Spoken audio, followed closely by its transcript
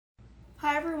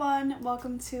Hi everyone,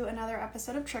 welcome to another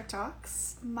episode of Trich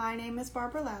Talks. My name is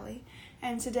Barbara Lally,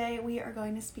 and today we are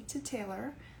going to speak to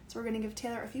Taylor. So we're going to give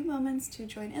Taylor a few moments to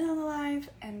join in on the live,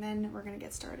 and then we're going to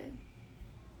get started.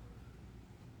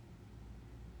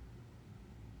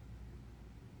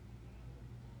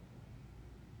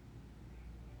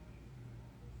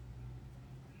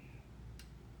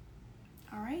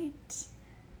 All right,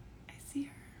 I see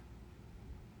her.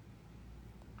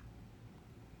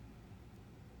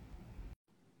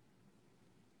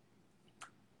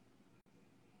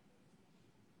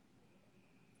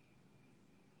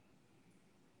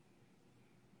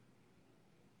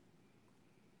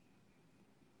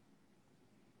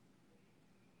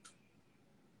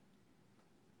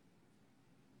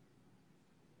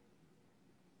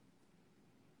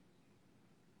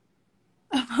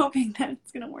 I'm hoping that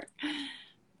it's going to work.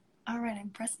 All right, I'm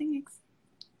pressing accept.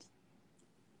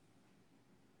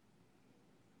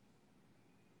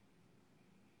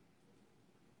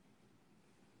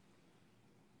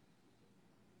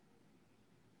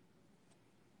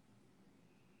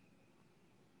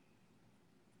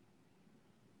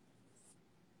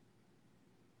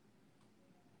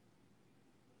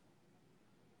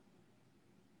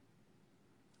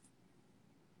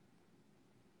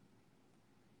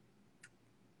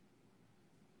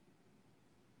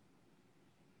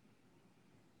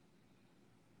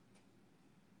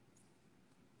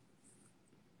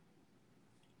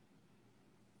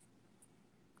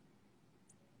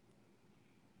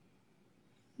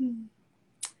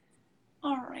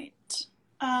 All right.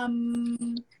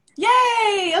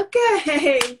 Yay!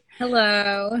 Okay.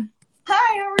 Hello.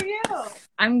 Hi, how are you?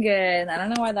 I'm good. I don't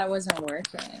know why that wasn't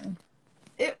working.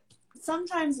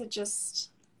 Sometimes it just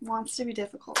wants to be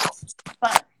difficult,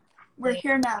 but we're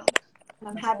here now, and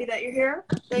I'm happy that you're here.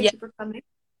 Thank you for coming.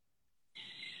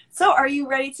 So, are you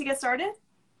ready to get started?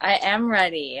 I am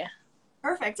ready.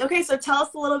 Perfect. Okay, so tell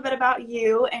us a little bit about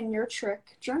you and your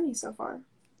Trich journey so far.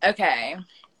 Okay.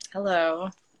 Hello.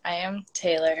 I am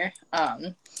Taylor.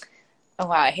 Oh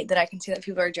wow, I hate that I can see that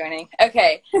people are joining.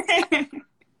 Okay.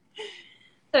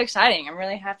 So exciting. I'm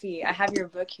really happy. I have your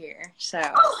book here. So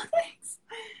Oh, thanks.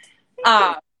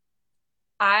 Thank you.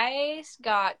 I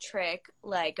got Trich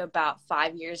like about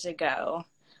 5 years ago.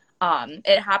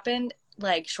 It happened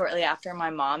like shortly after my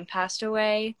mom passed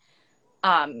away.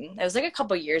 It was like a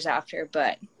couple years after,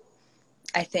 but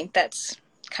I think that's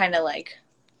kind of like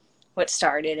what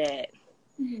started it.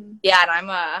 Mm-hmm. Yeah, and I'm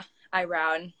a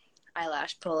eyebrow and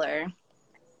eyelash puller.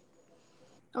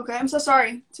 Okay, I'm so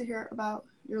sorry to hear about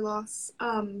your loss.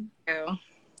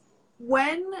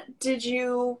 When did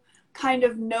you kind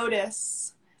of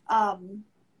notice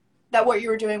that what you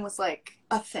were doing was like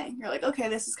a thing? You're like, okay,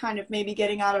 this is kind of maybe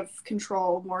getting out of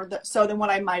control more so than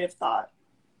what I might have thought.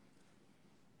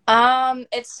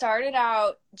 It started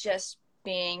out just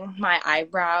being my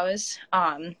eyebrows.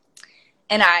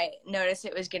 And I noticed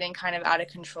it was getting kind of out of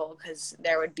control because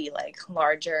there would be like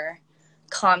larger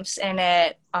clumps in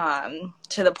it,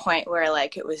 to the point where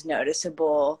like it was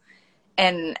noticeable.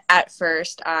 And at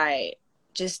first I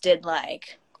just did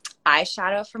like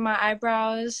eyeshadow for my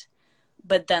eyebrows,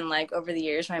 but then like over the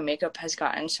years my makeup has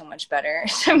gotten so much better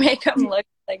to make them look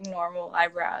like normal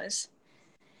eyebrows.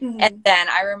 Mm-hmm. And then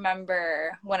I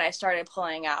remember when I started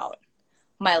pulling out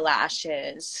my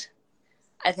lashes,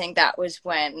 I think that was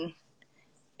when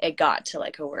it got to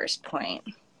like a worse point.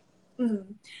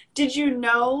 Mm-hmm. Did you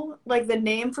know like the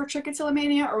name for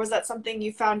trichotillomania, or was that something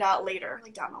you found out later,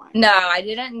 like down the line? No, I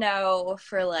didn't know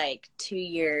for like 2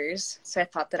 years, so I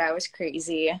thought that I was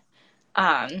crazy,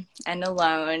 and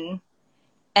alone.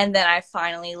 And then I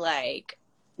finally like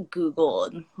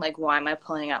Googled like, why am I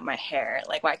pulling out my hair?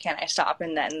 Like, why can't I stop?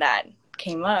 And then that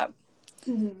came up.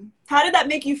 Mm-hmm. How did that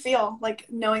make you feel, like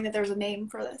knowing that there's a name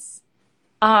for this?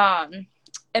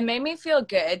 It made me feel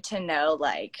good to know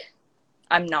like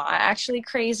I'm not actually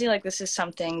crazy. Like this is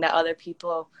something that other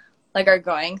people like are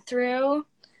going through.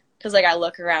 Because like I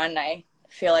look around and I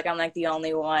feel like I'm like the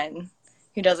only one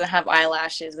who doesn't have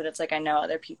eyelashes, but it's like I know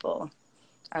other people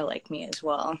are like me as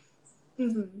well.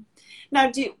 Mm-hmm. Now,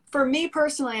 for me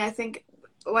personally, I think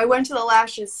I went to the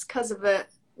lashes because of the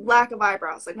lack of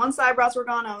eyebrows. Like once the eyebrows were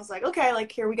gone, I was like, okay,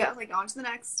 like here we go, like on to the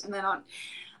next, and then on.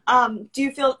 Do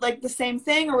you feel like the same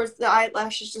thing, or was the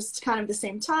eyelashes just kind of the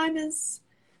same time as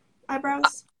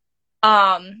eyebrows?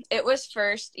 It was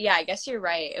first, yeah, I guess you're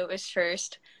right. It was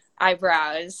first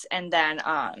eyebrows, and then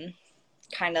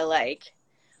kind of like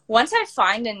once I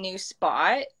find a new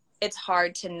spot, it's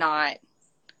hard to not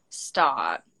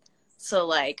stop. So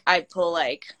like I pull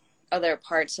like other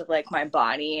parts of like my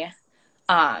body.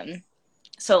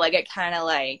 So like it kind of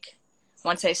like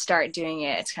once I start doing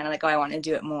it, it's kind of like, oh, I want to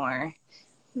do it more.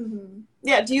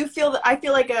 Yeah. Do you feel that I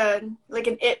feel like an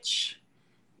itch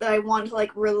that I want to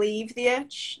like relieve the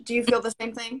itch? Do you feel the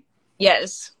same thing?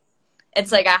 Yes.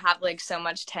 It's like I have like so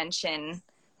much tension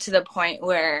to the point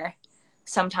where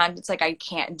sometimes it's like I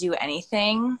can't do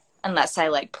anything unless I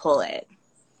like pull it.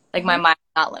 Like my Mhm. mind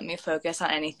will not let me focus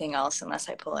on anything else unless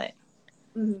I pull it.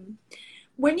 Mhm.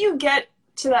 When you get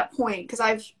to that point, because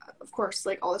I've, of course,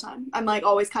 like all the time, I'm like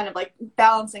always kind of like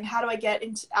balancing how do I get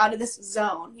into out of this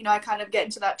zone? I kind of get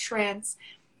into that trance.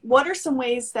 What are some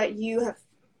ways that you have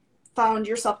found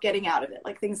yourself getting out of it?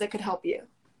 Like things that could help you?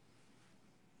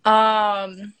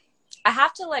 Um, I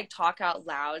have to like talk out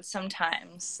loud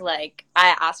sometimes. Like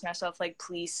I ask myself like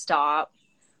please stop,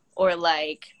 or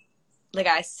like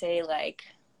I say like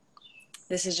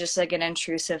this is just like an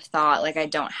intrusive thought, like I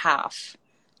don't have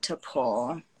to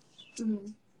pull.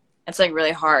 Mm-hmm. It's like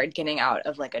really hard getting out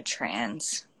of like a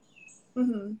trance.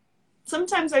 Mm-hmm.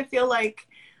 Sometimes I feel like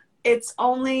it's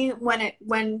only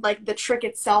when like the trick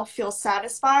itself feels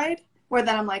satisfied where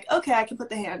then I'm like, okay, I can put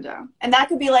the hand down. And that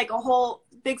could be like a whole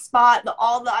big spot,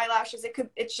 all the eyelashes.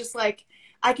 It's just like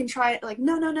I can try it like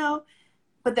no, no, no.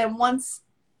 But then once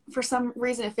for some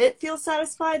reason if it feels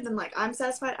satisfied, then like I'm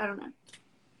satisfied. I don't know.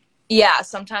 Yeah,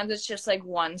 sometimes it's just like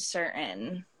one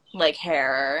certain like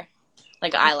hair,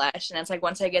 like eyelash, and it's like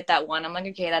once I get that one, I'm like,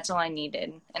 okay, that's all I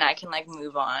needed, and I can like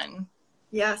move on.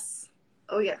 Yes.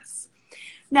 Oh yes.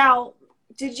 Now,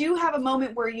 did you have a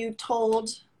moment where you told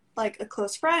like a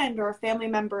close friend or a family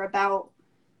member about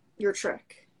your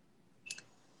trick?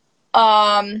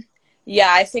 Um,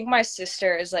 yeah, I think my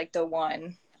sister is like the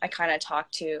one I kind of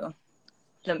talk to.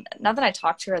 The not that I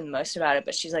talk to her the most about it,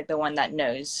 but she's like the one that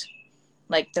knows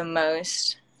like the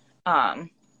most. Um,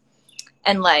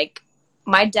 and like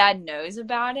my dad knows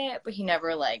about it, but he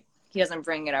never like he doesn't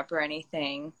bring it up or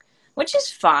anything, which is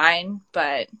fine,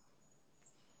 but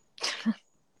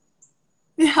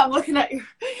Yeah, I'm looking at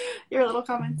your little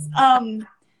comments.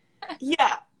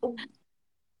 Yeah,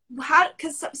 how?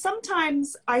 Because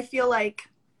sometimes I feel like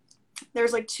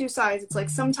there's like two sides. It's like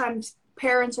sometimes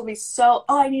parents will be so,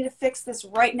 oh, I need to fix this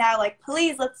right now. Like,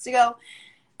 please, let's go,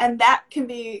 and that can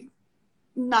be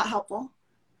not helpful.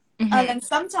 And mhm. then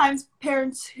sometimes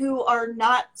parents who are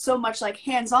not so much like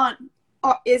hands on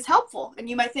is helpful. And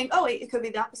you might think, oh, wait, it could be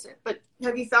the opposite. But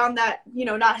have you found that,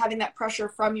 not having that pressure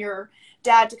from your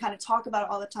dad to kind of talk about it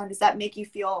all the time, does that make you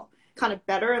feel kind of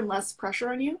better and less pressure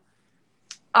on you?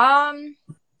 um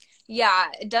yeah,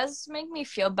 it does make me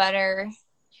feel better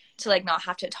to like not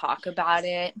have to talk about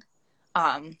it.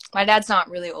 My dad's not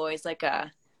really always like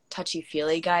a touchy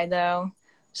feely guy though,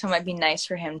 so it might be nice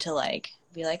for him to like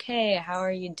be like, "Hey, how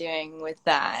are you doing with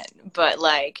that?" But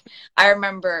like, I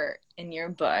remember in your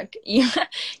book,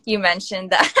 you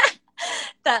mentioned that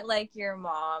that like your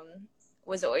mom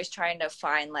was always trying to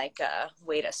find like a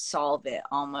way to solve it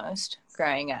almost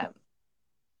growing up.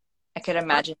 I could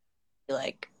imagine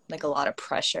like a lot of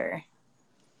pressure.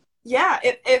 Yeah,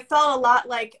 it felt a lot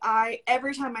like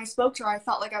every time I spoke to her, I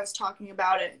felt like I was talking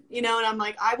about it, and I'm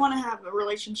like, I want to have a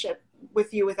relationship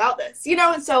with you without this,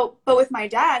 and so, but with my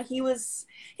dad, he would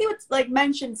like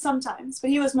mention sometimes, but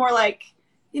he was more like,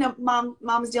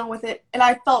 mom's dealing with it. And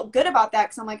I felt good about that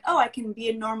because I'm like, oh, I can be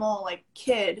a normal like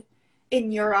kid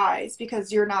in your eyes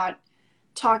because you're not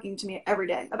talking to me every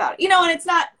day about it, and it's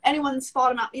not anyone's fault.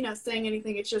 I'm not, saying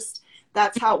anything. It's just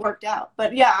that's how it worked out.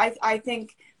 But yeah, I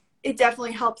think it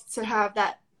definitely helped to have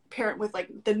that parent with like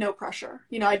the no pressure.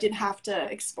 I didn't have to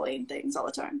explain things all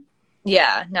the time.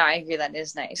 Yeah, no, I agree. That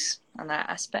is nice on that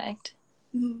aspect.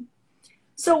 Mm-hmm.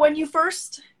 So when you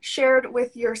first shared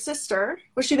with your sister,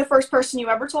 was she the first person you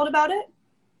ever told about it?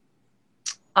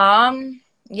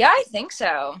 Yeah, I think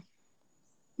so.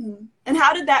 Mm-hmm. And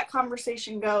how did that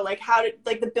conversation go? Like, how did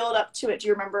like the build up to it? Do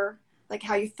you remember like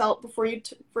how you felt before you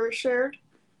first shared?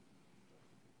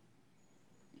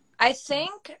 I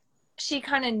think she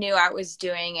kind of knew I was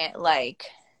doing it like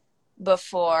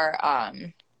before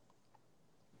I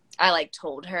like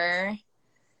told her.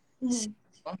 So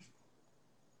Mm-hmm.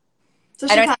 So I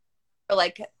she don't kind know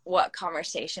like what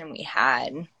conversation we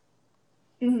had.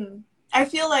 of, I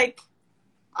feel like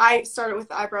I started with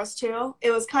the eyebrows too.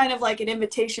 It was kind of like an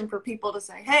invitation for people to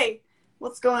say, "Hey,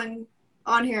 what's going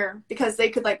on here?" Because they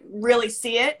could like really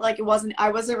see it. Like I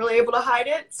wasn't really able to hide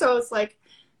it. So it's like,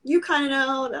 you kind of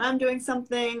know that I'm doing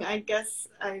something. I guess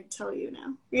I tell you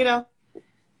now.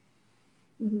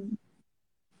 Mm-hmm.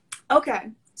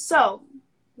 Okay. So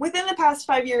within the past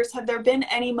 5 years, have there been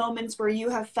any moments where you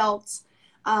have felt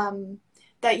um,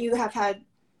 that you have had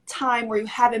time where you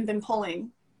haven't been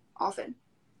pulling often?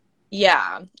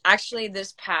 Yeah, actually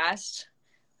this past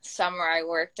summer I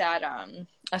worked at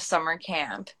a summer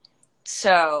camp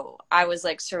So I was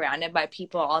like surrounded by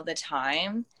people all the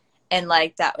time. And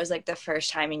like that was like the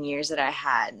first time in years that I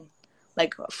had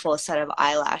like a full set of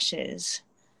eyelashes.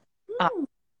 Mm.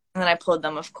 And then I pulled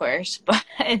them, of course. But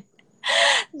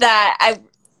that I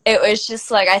it was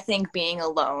just like I think being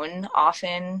alone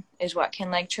often is what can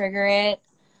like trigger it.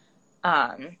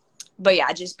 Um but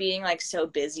yeah, just being like so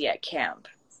busy at camp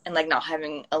and like not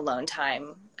having alone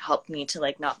time helped me to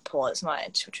like not pull as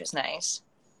much, which was nice.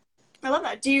 I love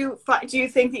that. Do you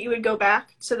think that you would go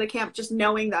back to the camp just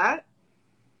knowing that?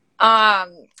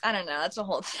 I don't know. That's a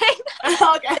whole thing.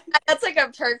 Okay. That's like a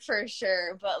perk for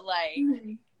sure, but like,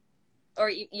 Mhm. or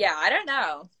yeah, I don't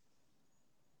know.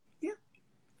 Yeah.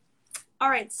 All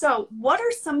right. So, what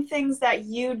are some things that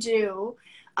you do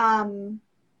um,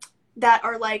 that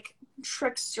are like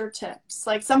trickster tips?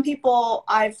 Like some people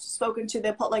I've spoken to,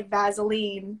 they put like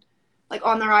Vaseline like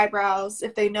on their eyebrows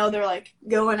if they know they're like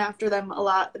going after them a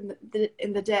lot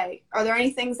in the day. Are there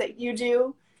any things that you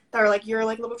do that are like your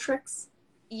like little tricks?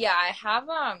 Yeah, I have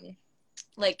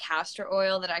like castor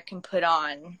oil that I can put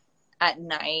on at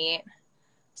night.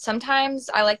 Sometimes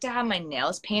I like to have my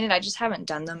nails painted. I just haven't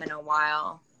done them in a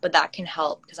while, but that can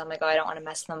help because I'm like, oh, I don't want to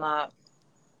mess them up.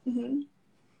 Hmm.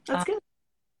 That's Um, good.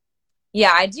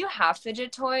 yeah, I do have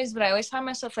fidget toys, but I always find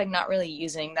myself like not really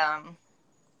using them.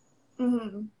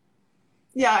 Hmm.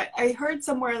 Yeah, I heard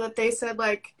somewhere that they said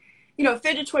like,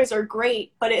 fidget toys are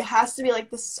great, but it has to be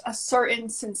like this a certain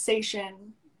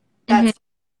sensation Hmm. that's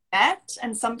met,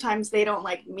 and sometimes they don't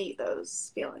like meet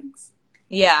those feelings.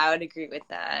 Yeah, I would agree with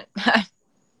that.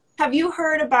 Have you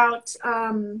heard about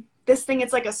this thing?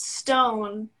 It's like a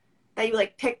stone that you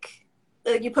like pick,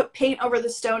 like you put paint over the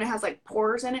stone. It has like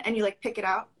pores in it, and you like pick it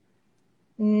out.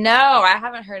 No, I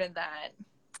haven't heard of that.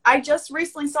 I just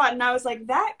recently saw it, and I was like,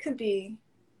 that could be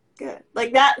good.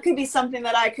 Like that could be something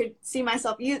that I could see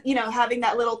myself, having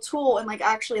that little tool and like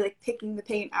actually like picking the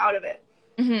paint out of it.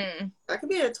 Hmm. That could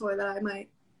be a toy that I might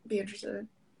be interested in.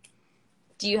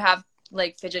 Do you have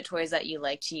like fidget toys that you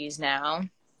like to use now?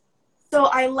 So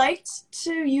I liked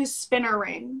to use spinner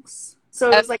rings.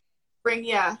 So it Oh, was like ring,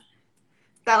 yeah,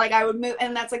 that like I would move,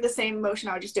 and that's like the same motion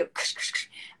I would just do,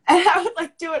 and I would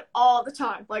like do it all the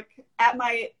time. Like at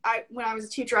when I was a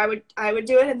teacher, I would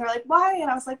do it, and they're like, why? And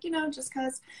I was like, just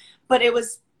cause. But it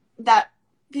was that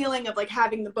feeling of like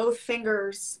having the both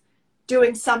fingers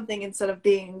doing something instead of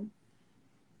being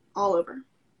all over.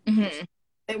 hmm.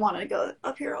 They wanted to go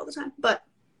up here all the time, but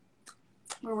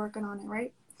we're working on it,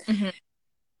 right? Hmm.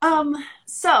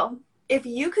 So if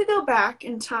you could go back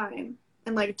in time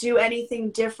and like do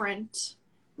anything different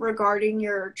regarding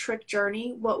your trick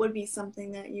journey, what would be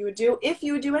something that you would do if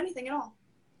you would do anything at all?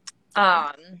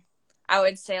 I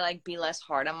would say like be less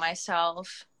hard on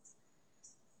myself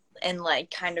and like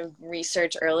kind of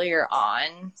research earlier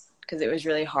on because it was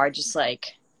really hard just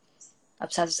like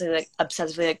obsessively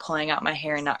like pulling out my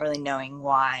hair and not really knowing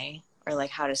why or like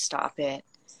how to stop it.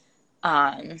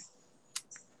 Um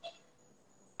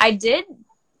I did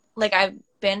like I've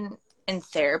been in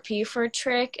therapy for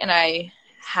Trich and I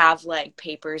have like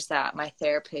papers that my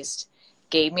therapist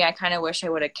gave me. I kind of wish I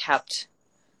would have kept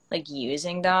like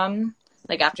using them.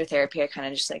 Like after therapy I kind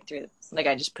of just like threw like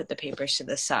I just put the papers to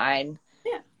the side.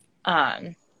 Yeah.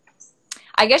 Um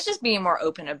I guess just being more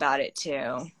open about it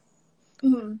too.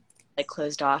 Mm-hmm. Like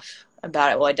closed off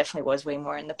about it. Well, I definitely was way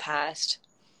more in the past.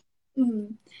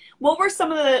 Mm-hmm. What were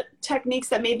some of the techniques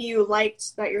that maybe you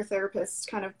liked that your therapist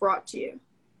kind of brought to you?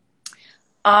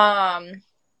 Um,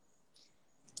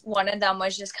 one of them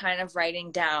was just kind of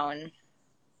writing down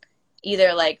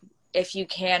either like if you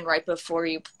can right before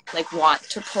you like want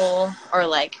to pull or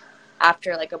like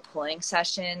after like a pulling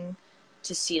session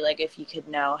to see like if you could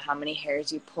know how many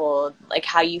hairs you pulled, like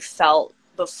how you felt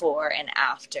before and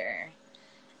after.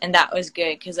 And that was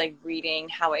good because like reading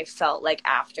how I felt like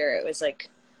after it was like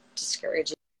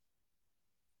discouraging.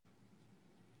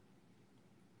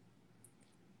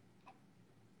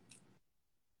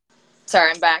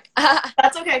 Sorry, I'm back.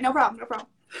 That's okay, no problem, no problem.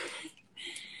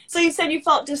 So you said you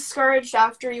felt discouraged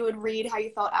after you would read how you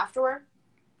felt afterward?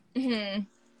 Hmm.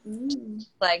 Mm.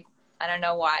 Like I don't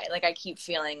know why. Like I keep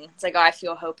feeling it's like oh I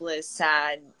feel hopeless,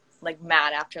 sad, like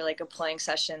mad after like a playing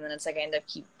session, and it's like I end up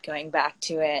keep going back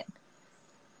to it.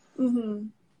 Mm-hmm.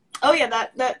 Oh yeah,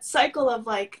 that cycle of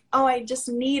like, oh, I just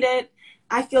need it.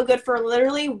 I feel good for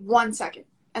literally 1 second,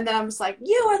 and then I'm just like,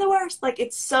 you are the worst. Like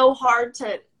it's so hard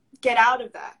to get out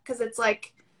of that because it's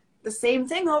like the same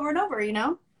thing over and over.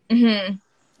 Hmm.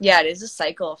 Yeah, it is a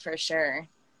cycle for sure,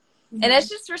 and Mm-hmm. it's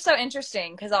just so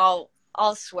interesting because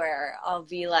I'll swear I'll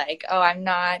be like oh I'm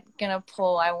not gonna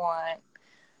pull I want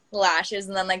lashes,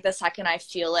 and then like the second I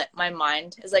feel it, my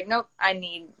mind is like nope I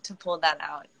need to pull that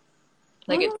out.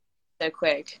 Like it's Mm-hmm. so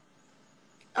quick.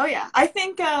 Oh yeah. I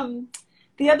think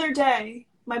the other day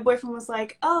my boyfriend was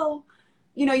like, "Oh,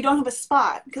 you know, you don't have a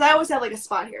spot." Because I always have like a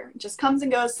spot here. It just comes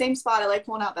and goes, same spot. I like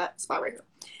pulling out that spot right here.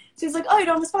 So he's like, "Oh, you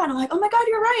don't have a spot." And I'm like, "Oh my God,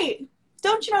 you're right.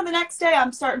 Don't you know the next day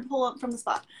I'm starting to pull up from the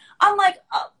spot." I'm like,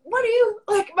 oh, "What are you?"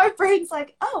 Like my brain's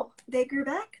like, "Oh, they grew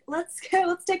back. Let's go.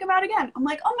 Let's take them out again." I'm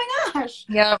like, "Oh my gosh."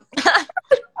 Yep.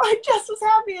 I just was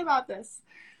happy about this.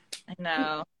 I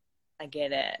know. I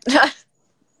get it.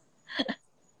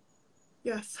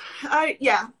 Yes.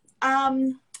 Yeah.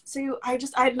 So I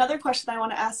had another question I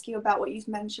want to ask you about what you've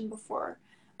mentioned before.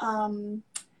 You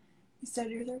said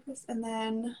your therapist, and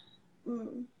then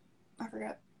I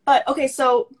forgot. But okay,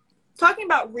 so talking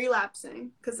about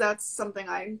relapsing, because that's something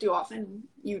I do often.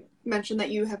 You mentioned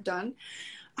that you have done.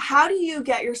 How do you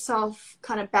get yourself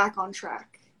kind of back on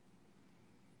track?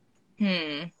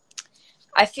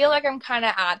 I feel like I'm kind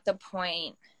of at the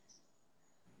point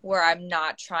where I'm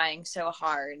not trying so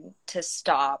hard to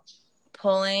stop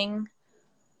pulling,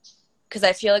 because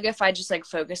I feel like if I just like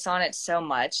focus on it so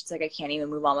much, it's like I can't even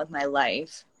move on with my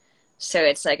life. So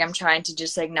it's like I'm trying to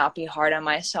just like not be hard on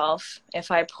myself if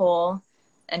I pull,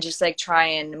 and just like try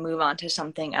and move on to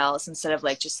something else instead of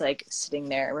like just like sitting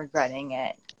there regretting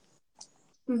it.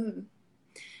 Mm-hmm.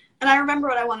 And I remember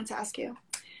what I wanted to ask you.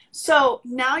 So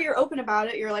now you're open about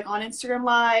it. You're like on Instagram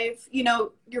Live. You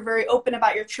know, you're very open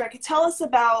about your trick. Tell us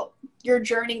about your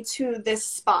journey to this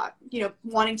spot. You know,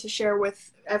 wanting to share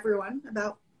with everyone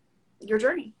about your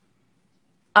journey.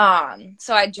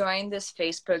 So I joined this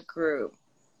Facebook group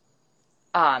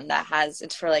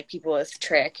it's for like people with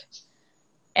Trich.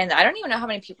 And I don't even know how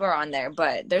many people are on there,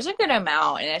 but there's a good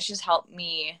amount, and it's just helped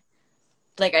me,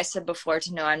 like I said before,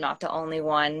 to know I'm not the only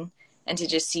one, and to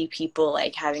just see people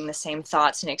like having the same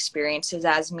thoughts and experiences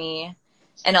as me.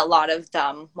 And a lot of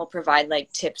them will provide like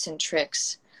tips and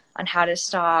tricks on how to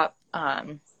stop.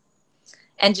 And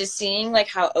just seeing like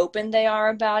how open they are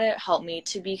about it helped me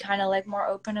to be kind of like more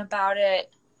open about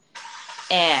it.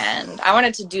 And I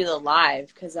wanted to do the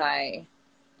live because I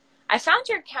found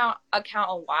your account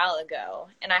a while ago,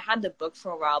 and I had the book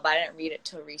for a while, but I didn't read it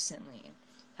till recently.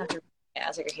 I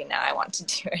was like, okay, now I want to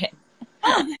do it.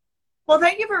 Well,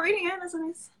 thank you for reading it. That's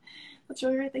nice. That's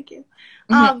really great. Thank you.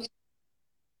 Mm-hmm.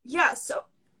 Yeah. So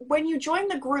when you joined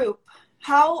the group,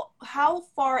 how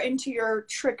far into your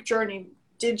trick journey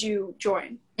did you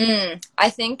join? I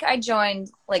think I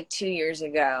joined like 2 years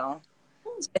ago.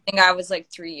 So I think I was like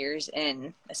 3 years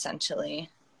in, essentially.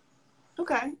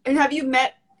 Okay. And have you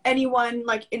met anyone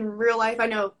like in real life? I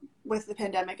know with the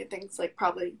pandemic and things, like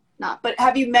probably not, but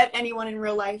have you met anyone in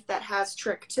real life that has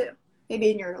trick too? Maybe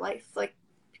in your life, like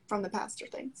from the past or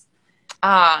things?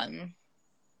 I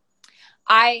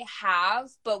have,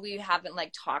 but we haven't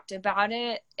like talked about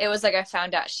it. It was like I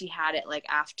found out she had it like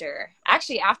after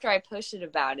I posted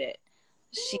about it.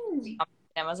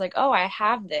 I was like, oh, I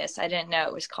have this. I didn't know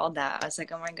it was called that. I was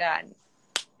like, oh my God.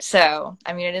 So,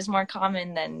 I mean, it is more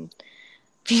common than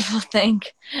people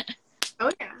think.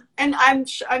 Oh yeah. And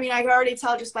I mean, I could already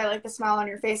tell just by like the smile on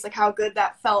your face, like how good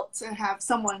that felt to have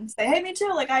someone say, "Hey, me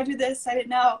too. Like I do this. I didn't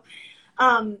know."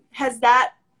 Has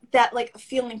that like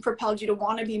feeling propelled you to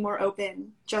want to be more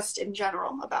open, just in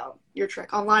general, about your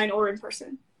trick, online or in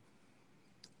person?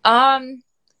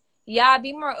 Yeah,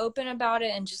 be more open about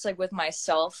it, and just like with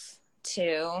myself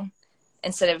too,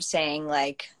 instead of saying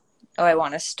like, "Oh, I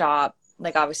want to stop."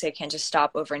 Like obviously, I can't just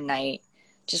stop overnight.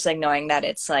 Just like knowing that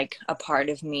it's like a part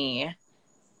of me,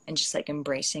 and just like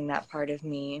embracing that part of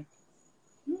me.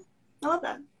 I love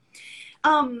that.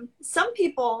 Some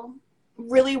people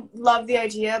really love the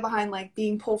idea behind like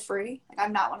being pull free. Like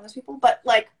I'm not one of those people, but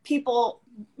like people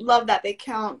love that. They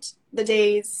count the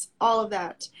days, all of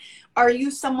that. Are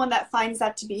you someone that finds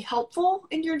that to be helpful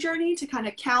in your journey to kind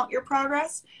of count your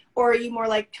progress? Or are you more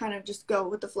like kind of just go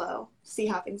with the flow, see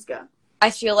how things go? I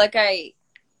feel like I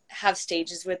have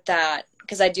stages with that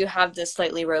because I do have this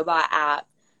Slightly Robot app.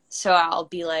 So I'll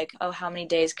be like, oh, how many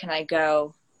days can I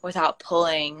go without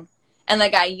pulling? And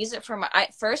like I use it for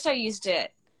first I used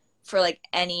it for like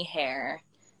any hair,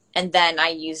 and then I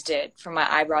used it for my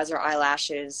eyebrows or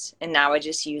eyelashes, and now I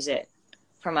just use it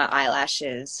for my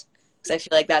eyelashes because I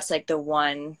feel like that's like the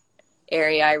one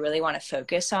area I really want to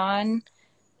focus on,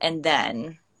 and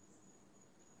then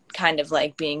kind of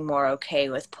like being more okay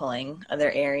with pulling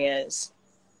other areas.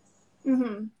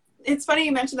 Mm-hmm. It's funny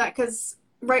you mentioned that because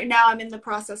right now I'm in the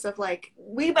process of like,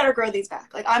 we better grow these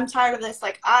back. Like I'm tired of this.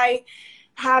 Like I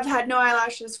have had no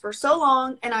eyelashes for so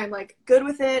long and I'm like good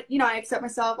with it. You know, I accept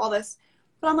myself, all this.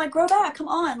 But I'm like, grow back, come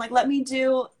on. Like let me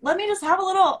just have a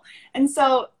little. And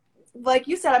so like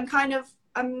you said,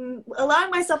 I'm allowing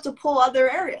myself to pull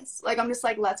other areas. Like I'm just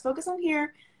like, let's focus on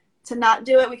here. to not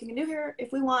do it. We can do here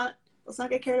if we want. Let's not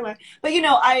get carried away. But you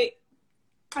know, I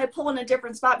pull in a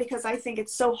different spot because I think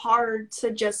it's so hard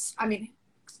to just, I mean,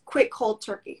 quit cold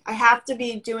turkey. I have to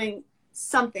be doing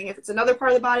something. If it's another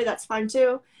part of the body, that's fine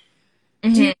too.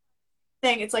 Mm-hmm. Do you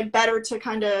think it's like better to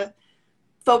kind of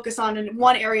focus on in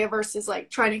one area versus like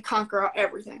trying to conquer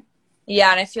everything?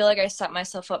 Yeah, and I feel like I set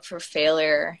myself up for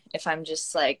failure if I'm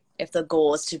just like, if the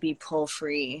goal is to be pull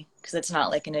free, because it's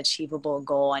not like an achievable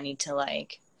goal. I need to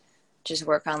like just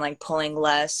work on like pulling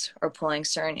less or pulling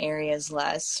certain areas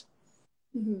less.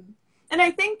 Mm-hmm. And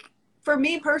I think for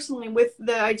me personally, with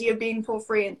the idea of being pull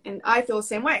free, and I feel the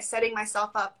same way, setting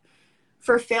myself up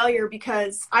for failure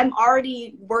because I'm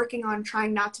already working on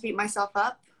trying not to beat myself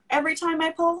up every time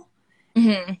I pull.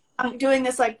 Mm-hmm. I'm doing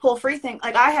this like pull free thing.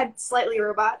 Like I had slightly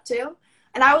robot too,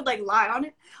 and I would like lie on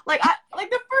it. Like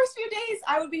the first few days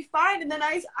I would be fine, and then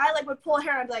I like would pull a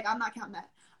hair and I'd be like, I'm not counting that.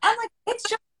 I'm like, it's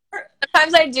just.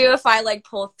 Sometimes I do if I like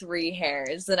pull 3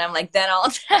 hairs, and I'm like, then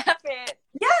I'll tap it.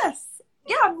 Yes.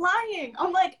 Yeah, I'm lying.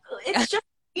 I'm like, it's just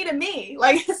me to me.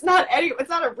 Like it's not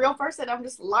a real person. I'm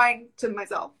just lying to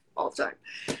myself all the time.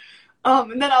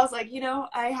 And then I was like, you know,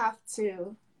 I have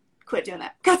to quit doing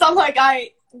that because I'm like,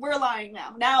 we're lying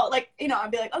now. Now, like, you know,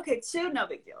 I'd be like, okay, 2, no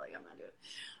big deal. Like I'm not doing it,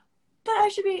 but I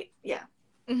should be, yeah.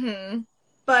 Mm-hmm.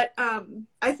 But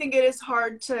I think it is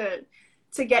hard to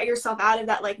get yourself out of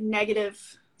that like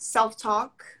negative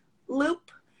self-talk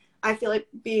loop. I feel like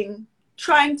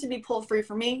trying to be pull free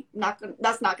for me,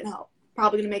 that's not gonna help.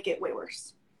 Probably gonna make it way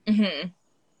worse. Mm-hmm.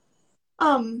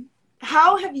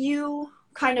 How have you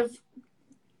kind of,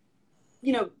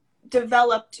 you know,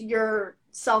 developed your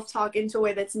self-talk into a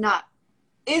way that's not,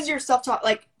 is your self-talk,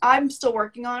 like I'm still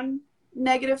working on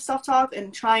negative self-talk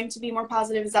and trying to be more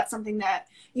positive. Is that something that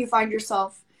you find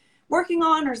yourself working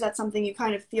on, or is that something you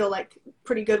kind of feel like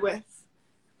pretty good with?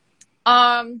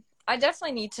 I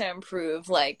definitely need to improve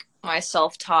like my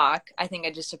self-talk. I think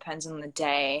it just depends on the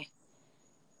day.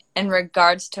 In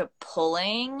regards to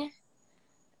pulling,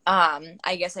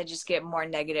 I guess I just get more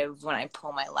negative when I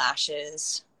pull my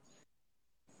lashes.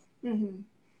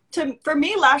 Mm-hmm. For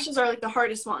me, lashes are like the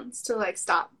hardest ones to like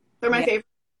stop. They're my favorite.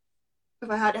 If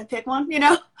I had to pick one, you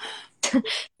know?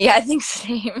 Yeah, I think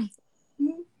same.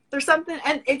 There's something,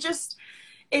 and it's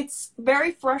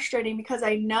very frustrating because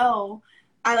I know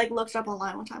I like looked up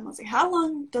online one time. I was like, how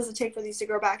long does it take for these to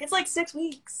grow back? It's like 6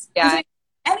 weeks. Yeah. Like,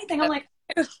 anything. I'm like,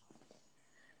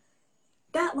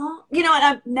 that long? You know,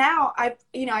 and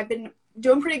I've been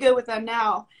doing pretty good with them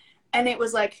now. And it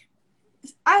was like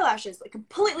eyelashes, like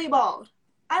completely bald.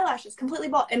 Eyelashes, completely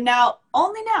bald. And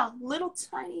only now, little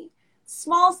tiny,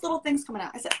 smallest little things coming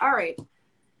out. I said, all right,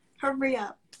 hurry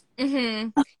up. Mm-hmm.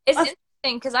 It's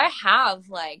interesting because I have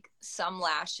like some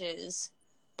lashes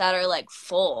that are like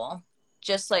full,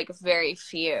 just like very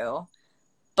few,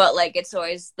 but like it's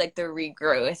always like the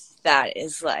regrowth that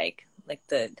is like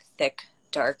the thick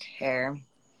dark hair.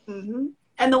 Mm-hmm.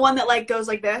 And the one that like goes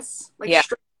like this, like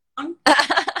straight on.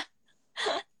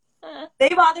 They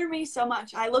bother me so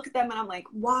much. I look at them and I'm like,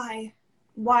 why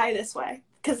this way?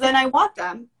 Because then I want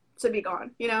them to be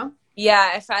gone, you know?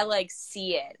 Yeah, if I like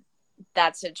see it,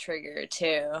 that's a trigger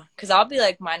too. Because I'll be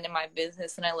like minding my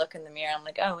business and I look in the mirror. I'm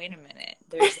like, oh, wait a minute.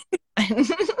 There's.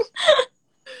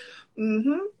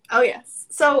 Mm-hmm. Oh, yes.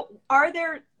 So are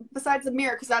there, besides the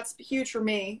mirror, because that's huge for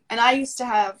me, and I used to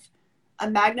have a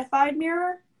magnified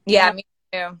mirror. Yeah, me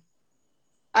too.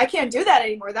 I can't do that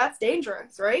anymore. That's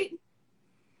dangerous, right?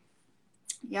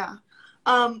 Yeah.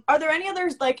 Are there any other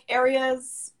like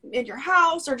areas in your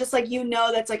house or just like, you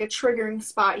know, that's like a triggering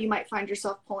spot you might find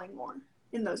yourself pulling more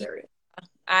in those areas?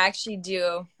 I actually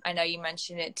do. I know you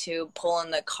mentioned it too. Pull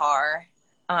in the car.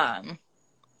 That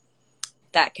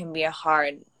can be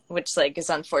which like is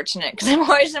unfortunate because I'm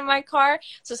always in my car.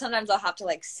 So sometimes I'll have to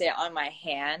like sit on my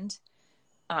hand.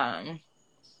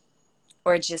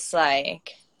 Or just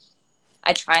like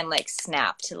I try and like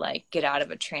snap to like get out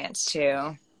of a trance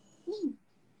too.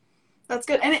 That's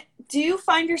good. And do you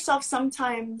find yourself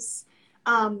sometimes,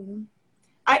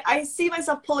 I see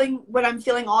myself pulling when I'm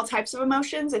feeling all types of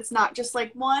emotions. It's not just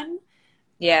like one.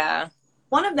 Yeah.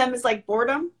 One of them is like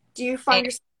boredom. Do you find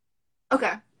yourself?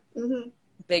 Okay. Mm-hmm.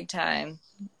 Big time.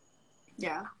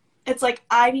 Yeah. It's like,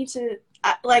 I need to,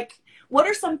 like, what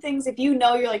are some things if you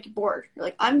know you're like bored? You're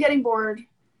like, I'm getting bored.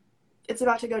 It's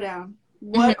about to go down.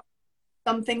 What are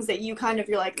some things that you're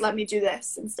like, let me do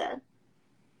this instead?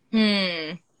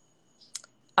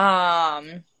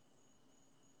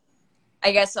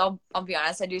 I guess I'll be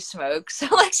honest, I do smoke. So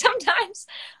like sometimes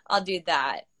I'll do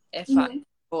that if I'm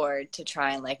bored to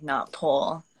try and like not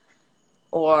pull.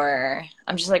 Or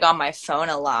I'm just like on my phone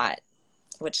a lot,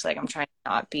 which like I'm trying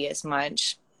to not be as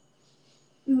much.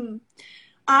 Mhm.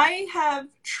 I have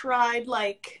tried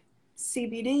like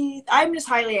CBD. I'm just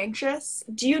highly anxious.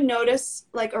 Do you notice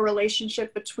like a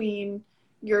relationship between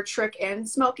your trick and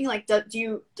smoking? Like, does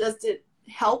it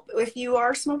help if you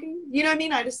are smoking? You know what I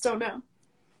mean? I just don't know.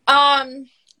 Um,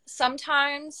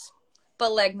 Sometimes,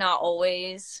 but like not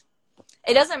always.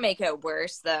 It doesn't make it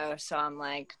worse though, so I'm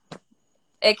like,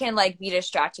 it can like be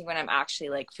distracting when I'm actually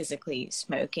like physically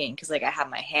smoking because like I have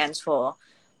my hands full,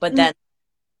 but then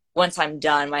once I'm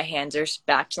done, my hands are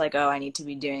back to like, oh, I need to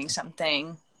be doing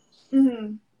something.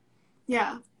 Mm-hmm.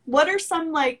 Yeah. What are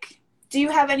some like? Do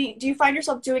you find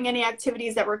yourself doing any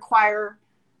activities that require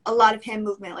a lot of hand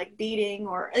movement, like beating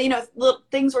or little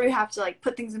things where you have to like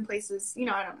put things in places? I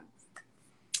don't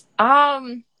know.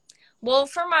 Um, well,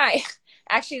 for my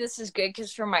actually, this is good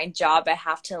because for my job, I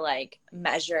have to like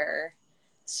measure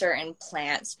certain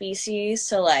plant species,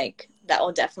 so like that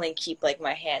will definitely keep like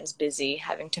my hands busy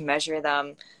having to measure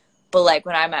them. But like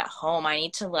when I'm at home, I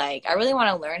need to like I really want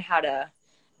to learn how to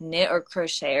knit or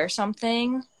crochet or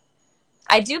something.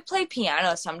 I do play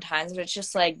piano sometimes, but it's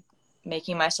just like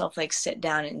making myself like sit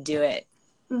down and do it,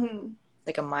 Mm-hmm.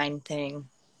 like a mind thing.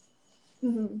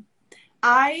 Mm-hmm.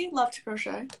 I love to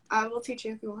crochet. I will teach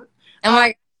you if you want. I'm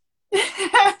like,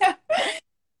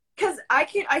 Because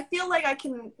I feel like I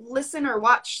can listen or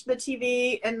watch the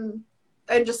TV and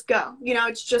just go.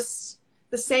 It's just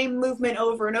the same movement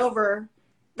over and over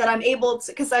that I'm able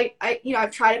to. Because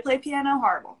I've tried to play piano,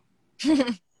 horrible,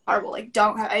 horrible. Like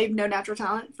I have no natural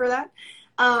talent for that.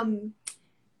 Um,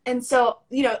 and so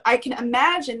I can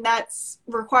imagine that's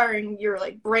requiring your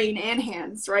like brain and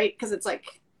hands, right? Because it's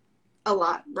like a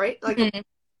lot, right? Like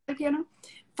a piano.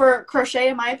 For crochet,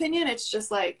 in my opinion, it's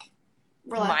just like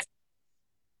my, relax.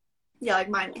 Yeah, like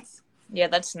mindless. yeah,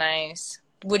 that's nice.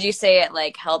 Would you say it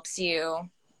like helps you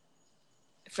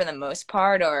for the most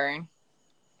part, or?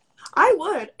 I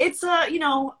would. It's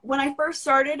when I first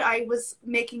started, I was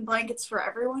making blankets for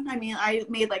everyone. I mean, I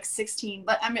made like 16,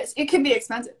 but I mean, it can be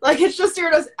expensive. Like it's just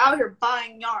you're just out here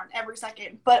buying yarn every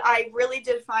second. But I really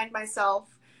did find myself,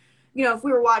 if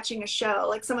we were watching a show,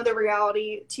 like some of the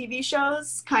reality TV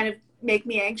shows kind of make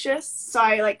me anxious. So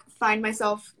I like find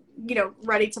myself,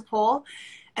 ready to pull.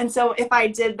 And so if I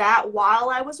did that while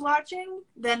I was watching,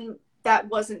 then that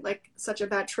wasn't like such a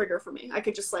bad trigger for me. I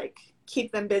could just like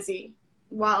keep them busy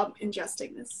while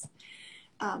ingesting this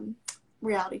um,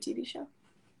 reality TV show.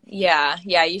 Yeah,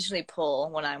 yeah, I usually pull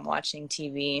when I'm watching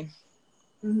TV.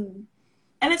 Mm-hmm.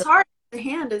 And it's hard. The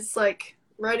hand is like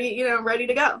ready, ready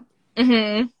to go.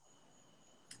 Mm-hmm.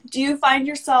 Do you find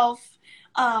yourself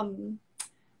um,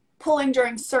 pulling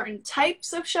during certain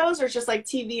types of shows or just like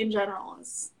TV in general?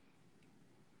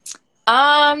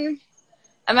 Um,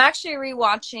 I'm actually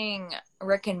rewatching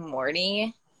Rick and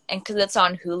Morty, and because it's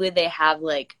on Hulu, they have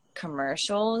like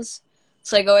commercials.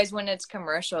 So like always when it's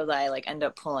commercials, I like end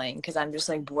up pulling because I'm just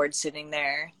like bored sitting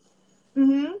there.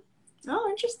 Mm-hmm. Oh,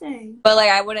 interesting. But like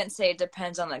I wouldn't say it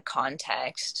depends on the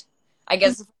context. I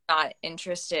guess if I'm not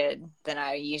interested, then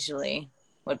I usually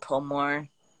would pull more.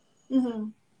 Mm-hmm.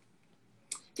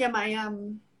 Yeah, my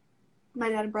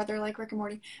dad and brother like Rick and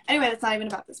Morty. Anyway, that's not even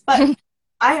about this, but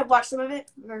I have watched some of it.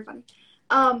 Very funny.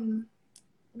 Um,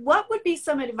 what would be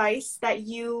some advice that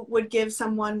you would give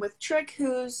someone with Trich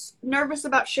who's nervous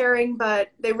about sharing,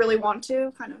 but they really want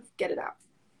to kind of get it out?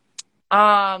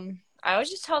 I would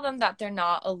just tell them that they're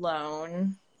not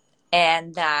alone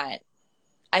and that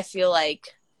I feel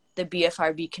like the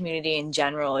BFRB community in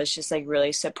general is just like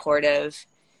really supportive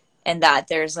and that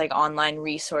there's like online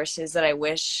resources that I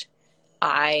wish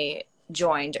I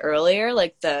joined earlier,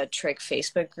 like the Trick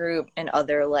Facebook group and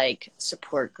other like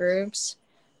support groups.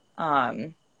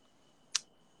 Um,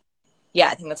 yeah,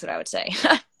 I think that's what I would say.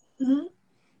 Mm-hmm.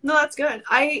 No, that's good.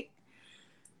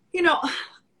 You know,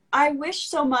 I wish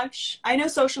so much. I know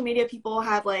social media people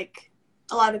have like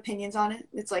a lot of opinions on it.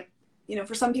 It's like,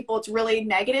 for some people it's really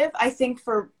negative. I think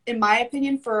in my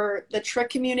opinion, for the trick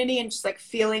community and just like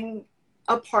feeling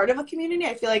a part of a community,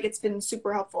 I feel like it's been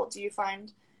super helpful. Do you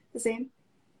find the same?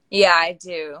 Yeah, I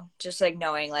do. Just like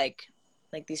knowing like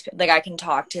these like I can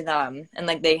talk to them and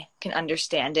like they can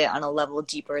understand it on a level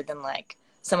deeper than like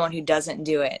someone who doesn't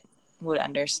do it would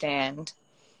understand.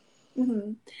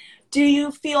 Mm-hmm. Do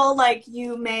you feel like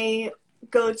you may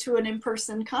go to an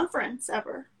in-person conference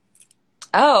ever?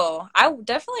 Oh, I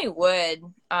definitely would.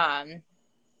 I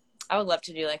would love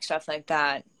to do like stuff like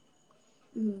that.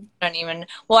 Mm-hmm. I don't even,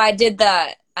 well, I did the,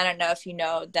 I don't know if you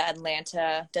know that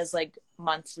Atlanta does like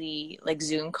monthly like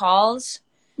Zoom calls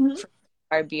Mm-hmm.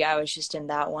 for RB. I was just in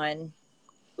that one.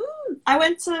 I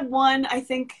went to one, I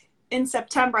think, in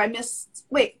September. I missed,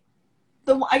 wait,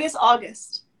 I guess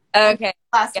August. Okay.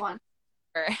 Last Yeah. one.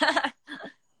 Sure.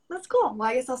 That's cool. Well,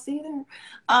 I guess I'll see you there.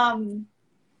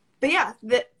 But yeah,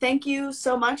 thank you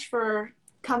so much for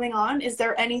coming on. Is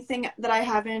there anything that I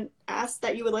haven't asked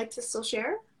that you would like to still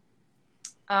share?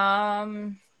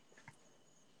 Um,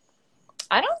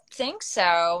 I don't think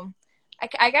so.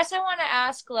 I guess I want to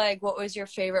ask, like, what was your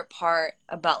favorite part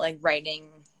about, like, writing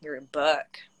your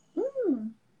book?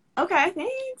 Okay,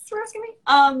 thanks for asking me.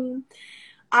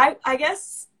 I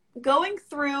guess going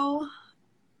through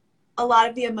a lot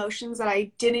of the emotions that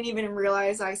I didn't even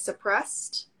realize I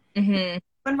suppressed Mm-hmm.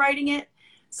 when writing it.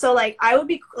 So like I would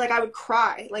be like I would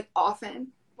cry like often.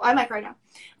 I might cry now,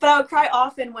 but I would cry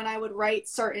often when I would write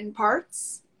certain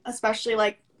parts, especially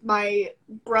like my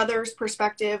brother's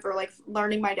perspective or like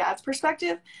learning my dad's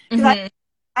perspective, because Mm-hmm.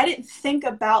 I didn't think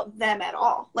about them at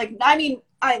all. Like I mean,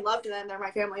 I loved them; they're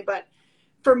my family, but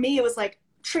for me, it was like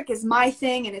Trich is my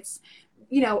thing, and it's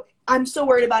I'm so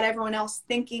worried about everyone else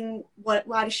thinking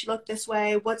why does she look this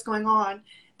way? What's going on?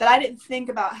 That I didn't think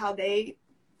about how they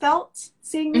felt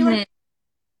seeing me like. Mm-hmm.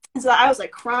 And so I was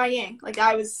like crying. Like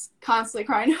I was constantly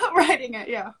crying out writing it.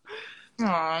 Yeah.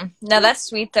 Aw. Now that's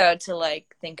sweet though to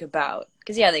like think about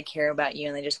because yeah, they care about you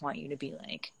and they just want you to be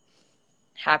like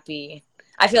happy.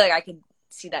 I feel like I could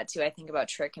see that too. I think about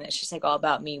Trick and it's just like all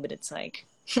about me, but it's like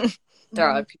there are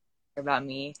Mm-hmm. other people who care about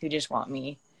me who just want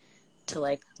me to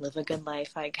like live a good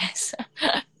life, I guess.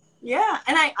 Yeah.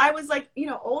 And I was like,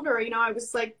 older, I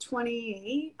was like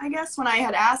 28, I guess, when I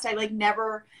had asked. I like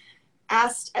never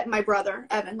asked my brother,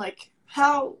 Evan, like,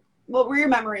 what were your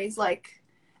memories like?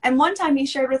 And one time he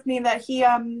shared with me that he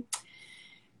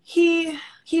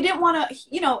didn't want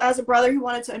to, as a brother, he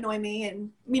wanted to annoy me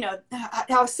and,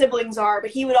 how siblings are,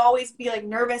 but he would always be like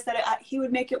nervous that he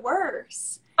would make it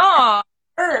worse. Aw.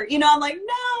 I'm like,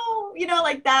 no,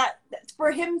 like that,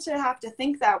 for him to have to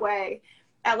think that way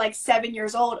at like 7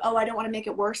 years old, oh, I don't want to make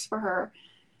it worse for her.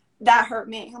 That hurt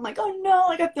me. I'm like, oh no,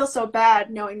 like I feel so bad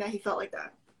knowing that he felt like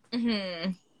that.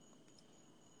 Mm-hmm.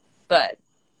 But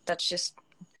that's just,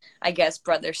 I guess,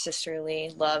 brother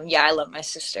sisterly love. Yeah, I love my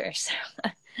sister. So.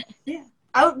 Yeah.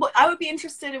 I would be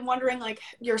interested in wondering like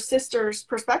your sister's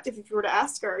perspective if you were to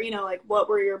ask her, like what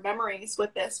were your memories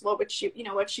with this? What would she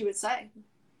would say?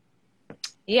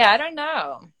 Yeah, I don't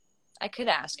know. I could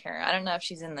ask her. I don't know if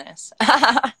she's in this.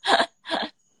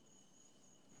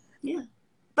 Yeah.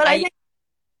 But I I think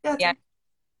that's yeah.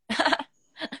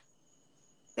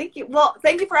 thank you. Well,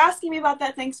 thank you for asking me about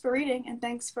that. Thanks for reading and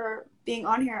thanks for being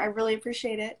on here. I really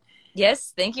appreciate it.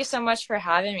 Yes, thank you so much for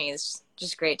having me. It's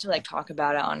just great to like talk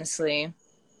about it, honestly.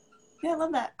 Yeah, I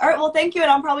love that. All right, well, thank you and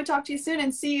I'll probably talk to you soon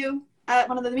and see you at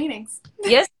one of the meetings.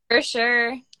 Yes, for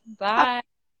sure. Bye.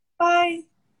 Bye.